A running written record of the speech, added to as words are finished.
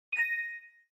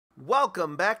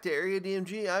Welcome back to Area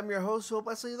DMG. I'm your host, Hope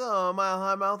Wesley, the Mile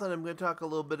High Mouth, and I'm going to talk a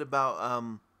little bit about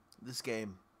this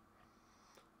game.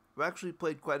 I've actually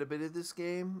played quite a bit of this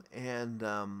game, and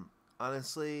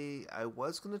honestly, I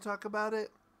was going to talk about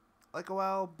it like a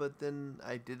while, but then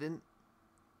I didn't.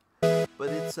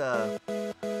 But it's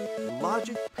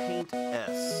Logic Paint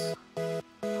S.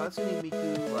 Hatsune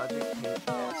Miku Logic Paint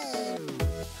S.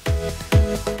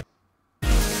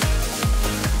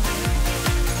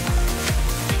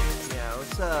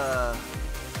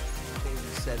 Change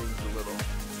the settings a little.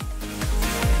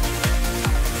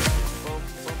 Boom,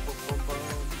 boom, boom, boom, boom.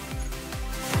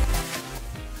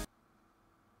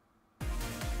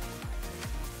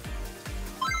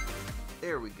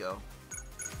 There we go.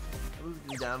 I moved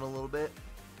them down a little bit.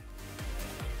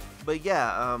 But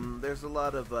yeah, there's a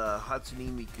lot of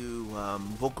Hatsune Miku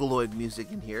Vocaloid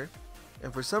music in here.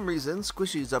 And for some reason,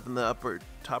 Squishy's up in the upper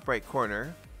top right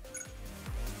corner.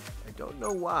 I don't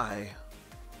know why.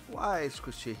 Why,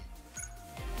 Squishy?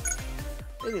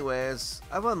 Anyways,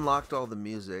 I've unlocked all the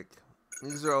music.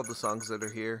 These are all the songs that are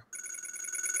here.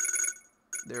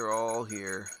 They're all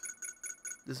here.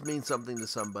 This means something to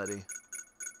somebody.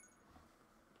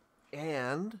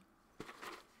 And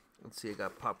let's see, I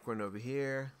got popcorn over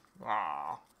here.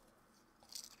 Ah,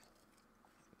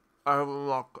 I have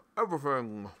unlocked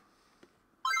everything.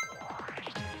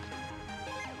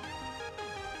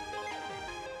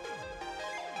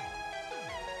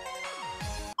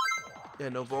 Yeah,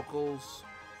 no vocals.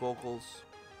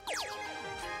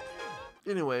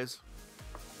 Anyways,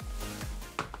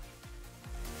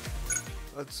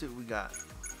 let's see what we got.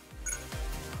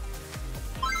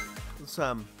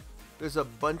 There's a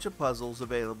bunch of puzzles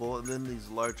available, and then these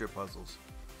larger puzzles.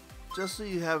 Just so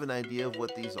you have an idea of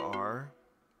what these are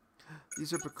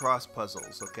Picross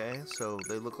puzzles, okay? So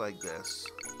they look like this.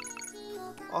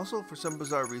 Also, for some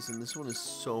bizarre reason, this one is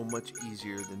so much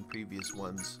easier than previous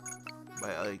ones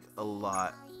by like a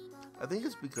lot. I think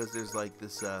it's because there's like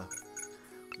this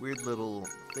weird little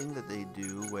thing that they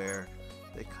do where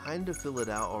they kind of fill it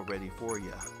out already for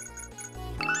you.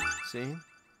 See?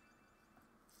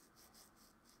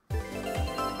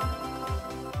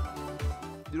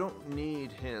 You don't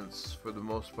need hints for the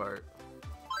most part.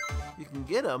 You can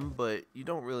get them, but you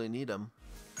don't really need them.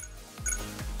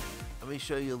 Let me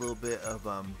show you a little bit of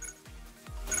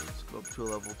let's go up to a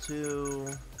level 2.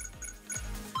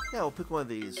 Yeah, we'll pick one of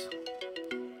these.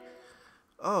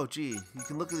 Oh, gee, you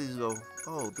can look at these and go,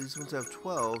 oh, these ones have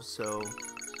 12, so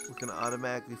we can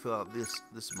automatically fill out this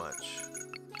much.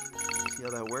 See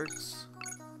how that works?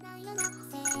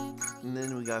 And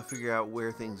then we gotta figure out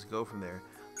where things go from there.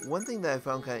 One thing that I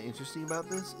found kind of interesting about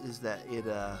this is that it,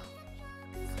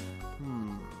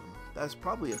 that's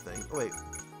probably a thing. Oh, wait.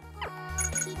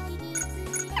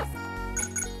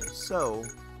 So,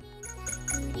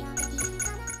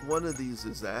 one of these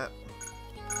is that.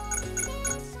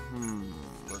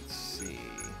 Let's see.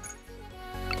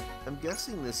 I'm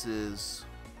guessing this is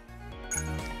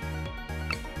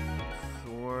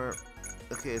for...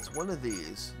 Okay, it's one of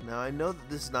these. Now, I know that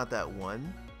this is not that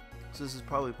one. So this is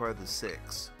probably part of the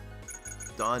 6.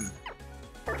 Done.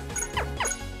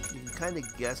 You can kind of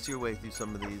guess your way through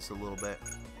some of these a little bit.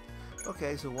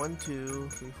 Okay, so 1, 2,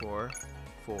 3, 4,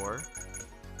 4,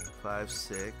 5,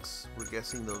 6. We're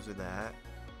guessing those are that.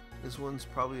 This one's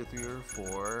probably a 3 or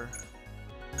 4.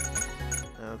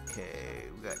 Okay,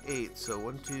 we got 8. So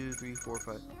 1, 2, 3, 4,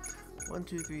 5. 1,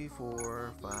 2, 3,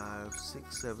 4, 5,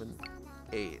 6, 7,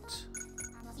 8.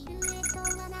 2,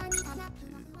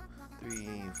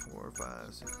 3, 4,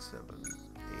 5, 6, 7,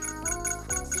 8.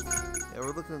 Yeah,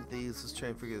 we're looking at these. Let's try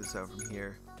and figure this out from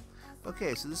here.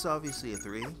 Okay, so this is obviously a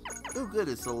 3. Oh, good.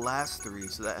 It's the last 3,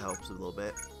 so that helps a little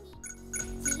bit.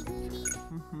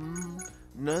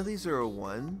 None of these are a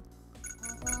 1.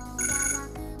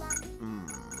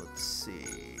 Let's see.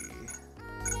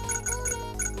 4,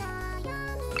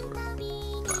 5.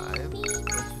 1, 2,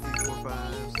 3, 4,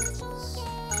 5, 6.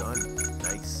 Done.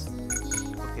 Nice.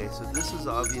 Okay, so this is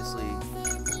obviously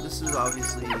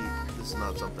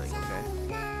not something, okay?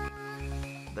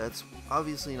 That's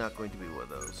obviously not going to be one of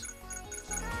those.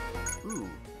 Ooh,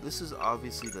 this is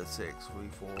obviously the 6. 3,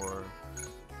 4,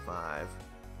 5.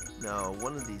 No,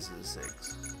 one of these is a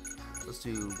 6. Let's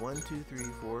do 1, 2, 3,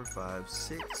 4, 5,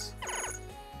 6.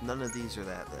 None of these are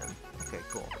that then. Okay,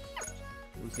 cool.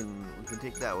 We can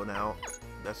take that one out.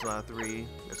 That's not a 3.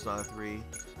 That's not a 3.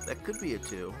 That could be a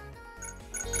 2.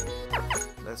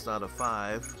 That's not a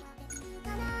 5.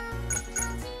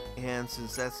 And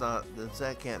since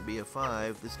that can't be a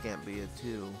 5, this can't be a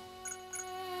 2.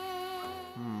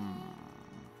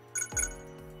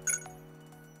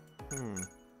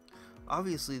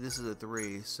 Obviously this is a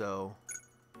 3, so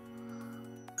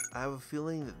I have a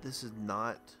feeling that this is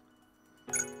not...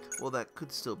 Well, that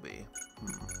could still be.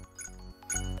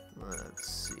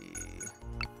 Let's see.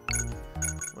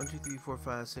 1, 2, 3, 4,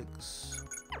 5, 6.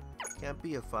 Can't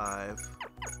be a 5.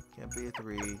 Can't be a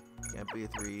 3. Can't be a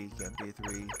 3. Can't be a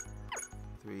 3.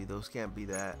 3. Those can't be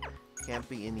that. Can't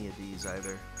be any of these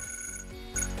either.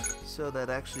 So that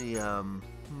actually,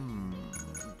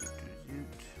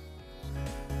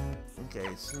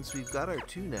 Okay, since we've got our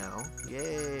 2 now,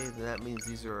 yay, then that means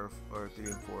these are our 3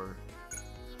 and 4.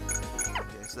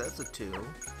 Okay, so that's a 2.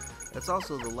 That's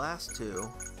also the last 2.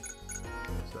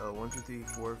 So 1, 2, 3,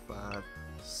 4, 5,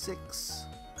 6.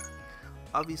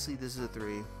 Obviously this is a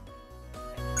 3.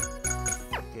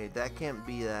 Okay, that can't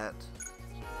be that.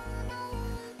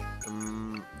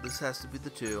 This has to be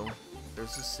the 2.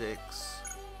 There's a 6.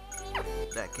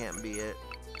 That can't be it.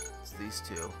 It's these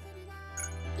 2.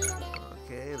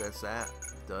 Okay, that's that.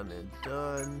 Done and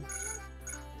done.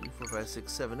 3, 4, 5,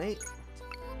 6, 7, 8.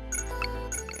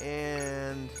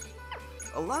 And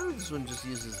a lot of this one just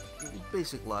uses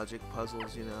basic logic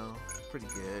puzzles, you know. Pretty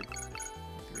good.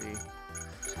 3.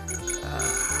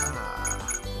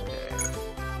 Okay.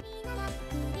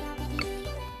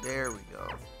 There we go.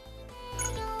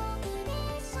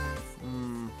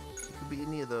 It could be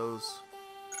any of those.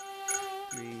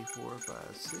 3, 4,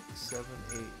 5, 6, 7,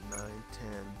 8, 9,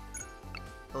 10,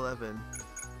 11.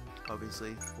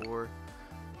 Obviously. 4,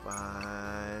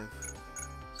 5.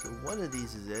 So one of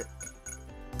these is it.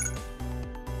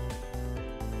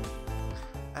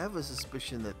 I have a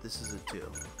suspicion that this is a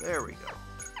 2. There we go.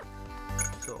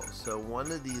 So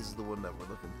one of these is the one that we're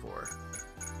looking for.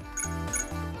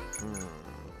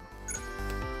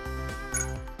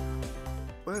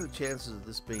 What are the chances of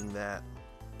this being that?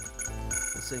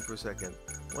 Let's think for a second.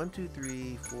 1, 2,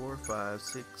 3, 4, 5,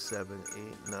 6, 7,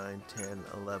 8, 9, 10,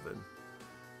 11.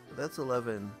 If that's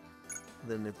 11.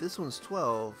 Then if this one's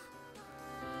 12,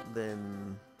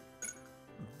 then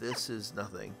this is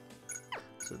nothing.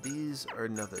 So these are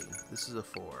nothing. This is a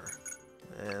 4.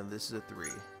 And this is a 3.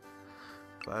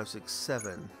 5, 6,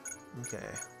 7.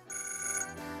 Okay.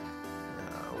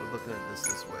 Now we're looking at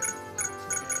this way.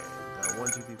 Okay. Now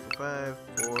 1, 2, 3, 4, 5,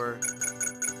 4,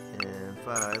 and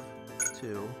 5,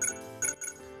 2.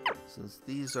 Since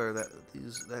these are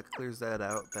that clears that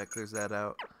out, that clears that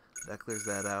out, that clears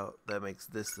that out, that makes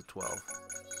this the 12.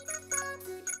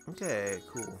 Okay,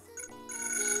 cool.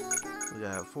 We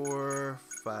got 4,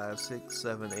 5, 6,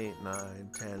 7, 8, 9,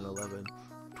 10, 11,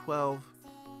 12.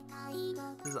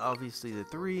 This is obviously the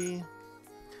 3.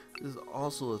 This is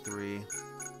also a 3.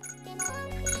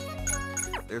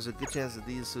 There's a good chance that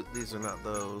these are not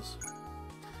those.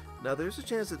 Now there's a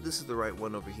chance that this is the right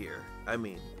one over here. I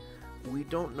mean, we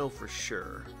don't know for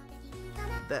sure.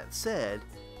 That said,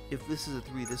 if this is a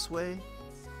 3 this way,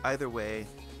 either way,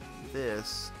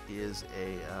 this is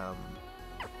a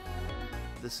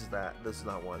this is that. This is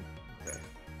not one. Okay.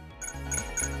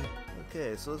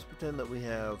 Okay, so let's pretend that we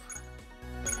have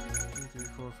 2, 3,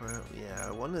 4, 5.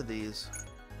 Yeah, one of these.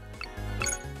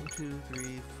 1, 2,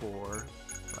 3, 4,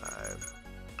 5.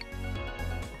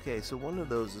 Okay, so one of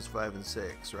those is 5 and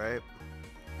 6, right?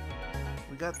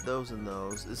 We got those and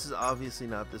those. This is obviously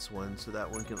not this one, so that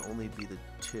one can only be the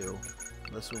 2.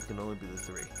 This one can only be the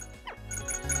 3.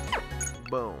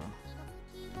 Boom.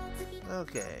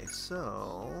 Okay,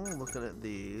 so looking at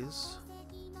these,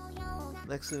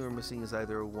 next thing we're missing is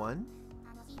either a 1.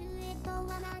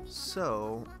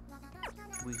 So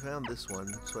we found this one,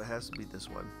 so it has to be this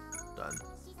one. Done.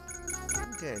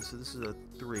 Okay, so this is a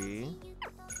 3.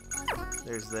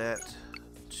 There's that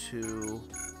 2.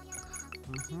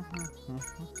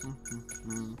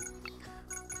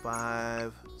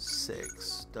 5,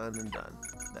 6. Done and done.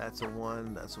 That's a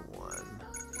 1. That's a 1.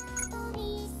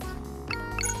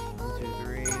 1, 2,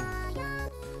 3.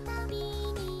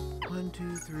 1,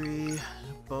 2, 3.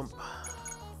 Bump.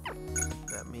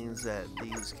 That means that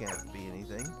these can't be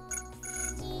anything.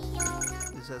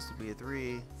 This has to be a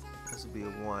 3. This has to be a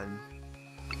 1.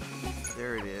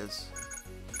 There it is.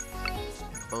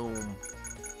 Boom.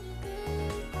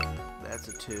 That's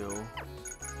a 2.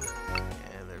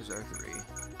 And there's our 3.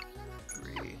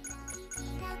 3.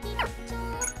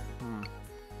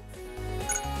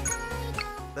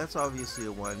 That's obviously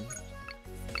a 1.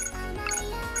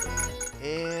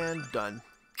 And done.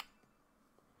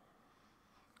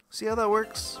 See how that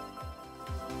works?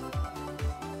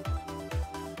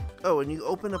 Oh, and you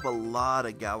open up a lot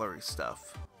of gallery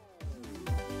stuff.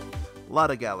 A lot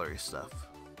of gallery stuff.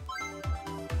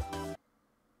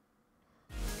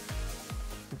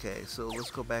 Okay, so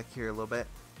let's go back here a little bit.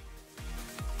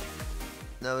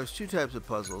 Now there's 2 types of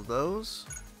puzzles. Those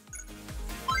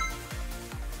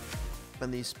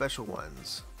and these special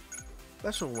ones.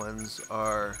 Special ones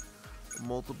are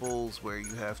multiples where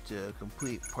you have to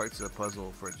complete parts of the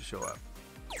puzzle for it to show up.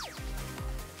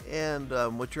 And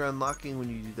what you're unlocking when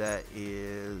you do that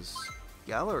is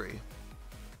gallery,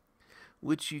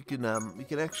 which you can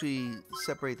actually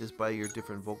separate this by your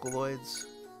different Vocaloids.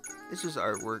 It's just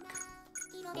artwork.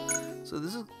 So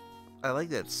this is, I like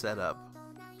that setup.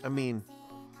 I mean,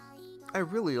 I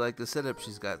really like the setup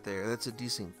she's got there. That's a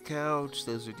decent couch.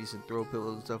 Those are decent throw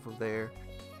pillows and stuff over there.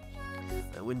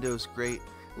 That window's great.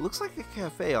 It looks like a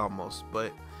cafe almost,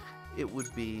 but it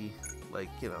would be like,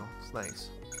 you know, it's nice.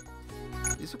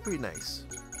 These are pretty nice.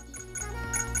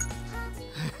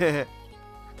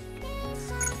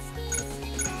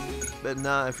 But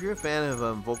nah, if you're a fan of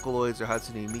Vocaloids or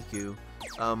Hatsune Miku,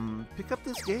 pick up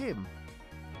this game.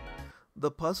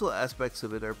 The puzzle aspects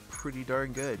of it are pretty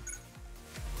darn good.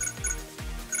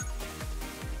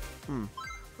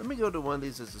 Let me go to one of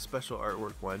these as a special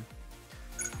artwork one.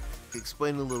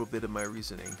 Explain a little bit of my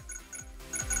reasoning.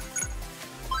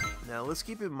 Now let's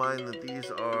keep in mind that these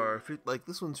are, like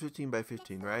this one's 15 by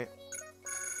 15, right?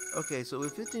 Okay, so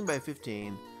with 15 by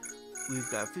 15, we've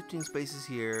got 15 spaces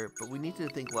here, but we need to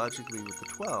think logically with the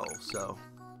 12, so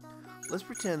let's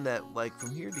pretend that like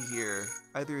from here to here,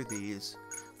 either of these,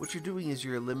 what you're doing is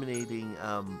you're eliminating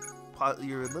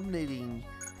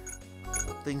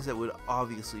things that would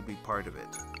obviously be part of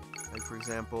it. Like for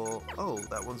example, oh,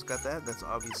 that one's got that, that's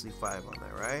obviously 5 on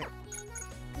that, right?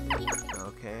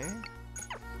 Okay.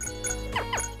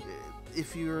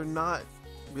 If you're not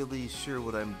really sure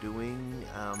what I'm doing,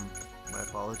 my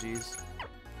apologies.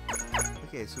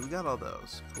 Okay, so we got all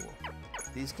those. Cool.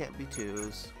 These can't be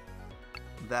 2s.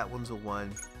 That one's a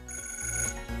 1.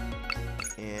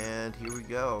 And here we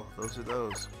go. Those are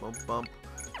those. Bump, bump,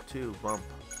 2, bump.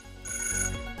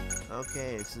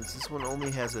 Okay, since this one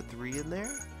only has a 3 in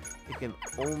there, it can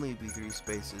only be 3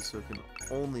 spaces, so it can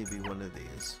only be one of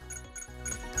these.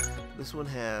 This one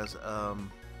has a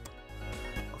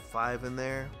 5 in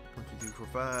there. 1, 2, 3, 4,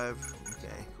 5.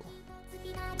 Okay, cool.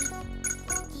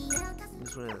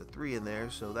 This one has a 3 in there,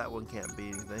 so that one can't be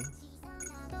anything.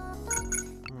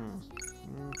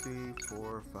 3,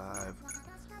 4, 5.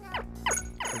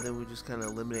 And then we just kind of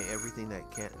eliminate everything that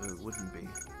wouldn't be.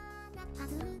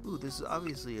 Ooh, this is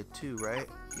obviously a 2, right?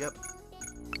 Yep.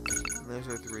 And there's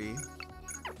our 3.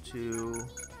 2.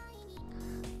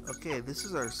 Okay, this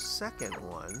is our second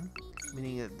one,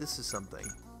 meaning that this is something.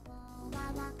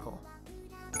 Oh.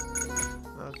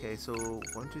 Okay, so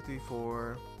 1, 2, 3,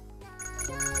 4,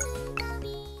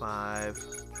 5,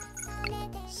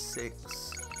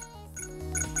 6.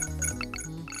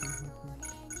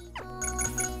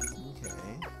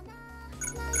 Okay.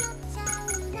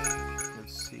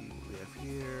 Let's see what we have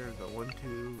here. Got 1,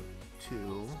 2,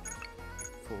 2,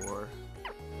 4.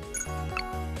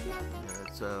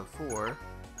 That's 4.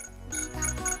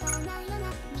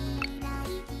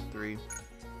 3.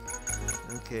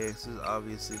 Okay, this is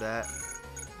obviously that.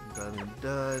 Done and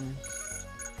done.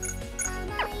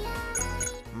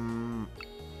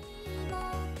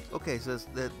 Okay, so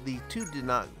the 2 did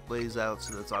not blaze out,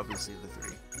 so that's obviously the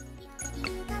 3.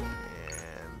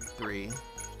 And 3.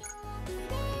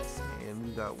 And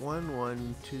we got 1,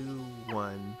 1, 2,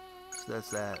 1. So that's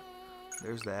that.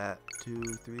 There's that. 2,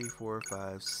 3, 4,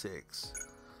 5, 6.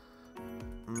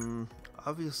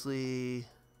 Obviously,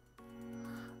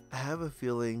 I have a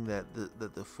feeling that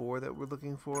the 4 that we're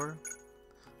looking for.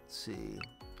 Let's see.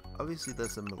 Obviously,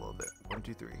 that's the middle of it. 1,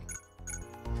 2, 3.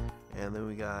 And then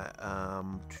we got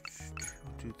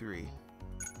 2, 3.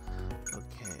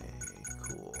 Okay,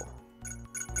 cool.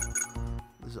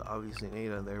 There's obviously an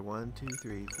 8 on there. 1, 2,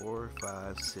 3, 4,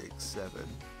 5, 6, 7.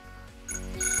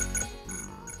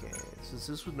 Okay, since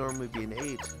this would normally be an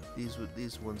 8,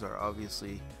 these ones are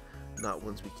obviously not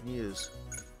ones we can use.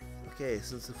 Okay,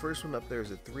 since the first one up there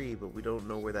is a 3, but we don't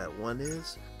know where that 1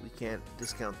 is, we can't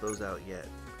discount those out yet.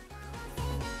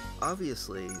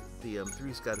 Obviously, the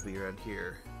 3's got to be around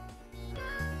here.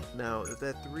 Now, if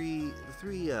that 3, if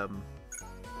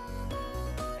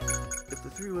the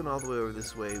 3 went all the way over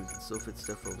this way, we can still fit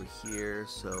stuff over here,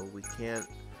 so we can't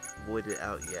void it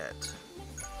out yet.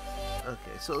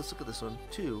 Okay, so let's look at this one.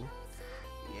 2.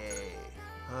 Yay.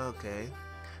 Okay.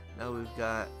 Now we've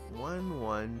got 1,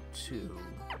 1, 2,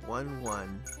 1,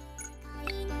 1.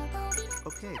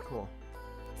 Okay, cool.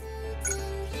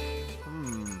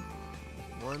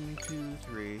 1, 2,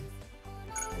 3.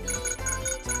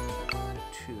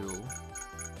 2.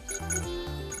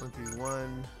 1, 3,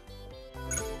 1.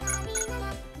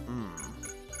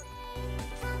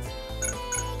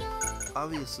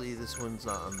 Obviously, this one's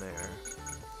not on there.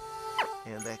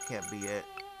 And that can't be it.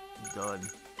 Done.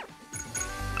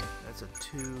 That's a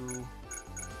 2.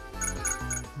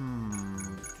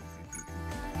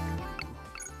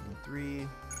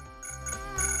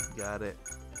 Got it.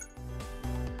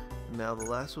 Now the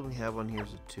last one we have on here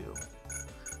is a 2.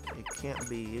 It can't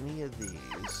be any of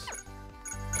these.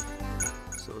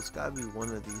 So it's got to be one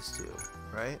of these 2,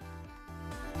 right?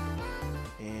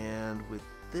 And with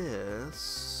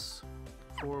this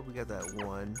 4, we got that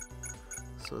 1.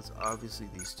 So it's obviously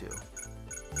these 2.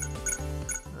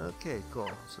 Okay, cool.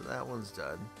 So that one's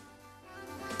done.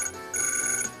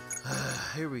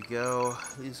 Here we go.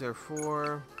 These are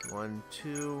 4. 1,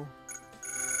 2.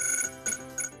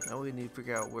 Now we need to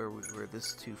figure out where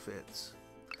this 2 fits.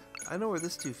 I know where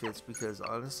this 2 fits because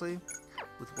honestly,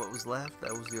 with what was left,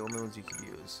 that was the only ones you could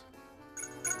use.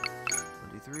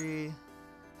 1, 2, 3.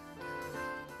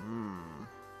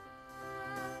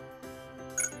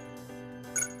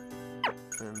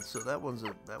 And so that one's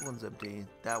empty.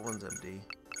 That one's empty.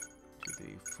 2,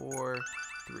 3, 4,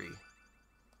 3.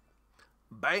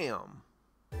 Bam!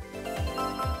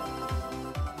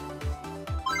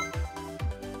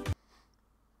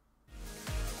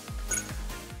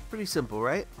 Pretty simple,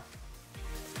 right?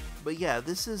 But yeah,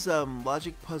 this is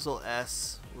Logic Puzzle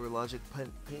S or Logic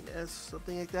Paint S,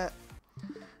 something like that.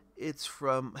 It's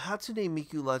from Hatsune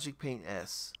Miku Logic Paint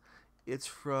S. It's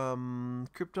from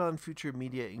Krypton Future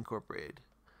Media Incorporated.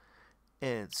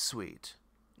 And it's sweet.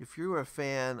 If you're a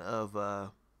fan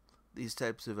of these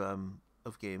types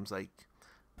of games, like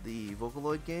the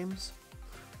Vocaloid games,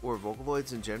 or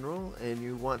Vocaloids in general, and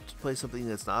you want to play something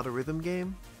that's not a rhythm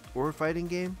game, or a fighting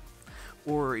game,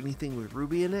 or anything with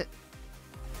Ruby in it,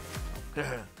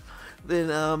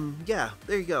 then yeah,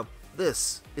 there you go.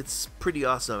 It's pretty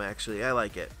awesome actually. I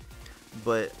like it.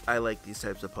 But I like these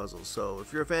types of puzzles. So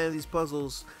if you're a fan of these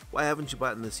puzzles, why haven't you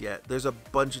bought this yet? There's a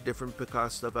bunch of different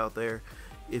Picross stuff out there.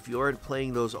 If you aren't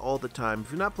playing those all the time,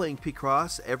 if you're not playing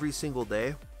Picross every single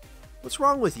day, what's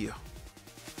wrong with you?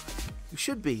 You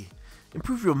should be.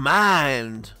 Improve your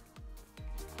mind.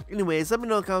 Anyways, let me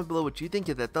know in the comments below what you think.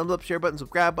 Hit that thumbs up, share button,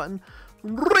 subscribe button.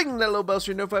 Ring that little bell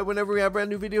so you're notified whenever we have a brand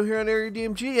new video here on Area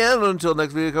DMG. And until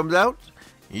next video comes out,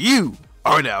 you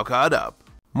are now caught up.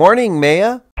 Morning,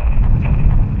 Maya.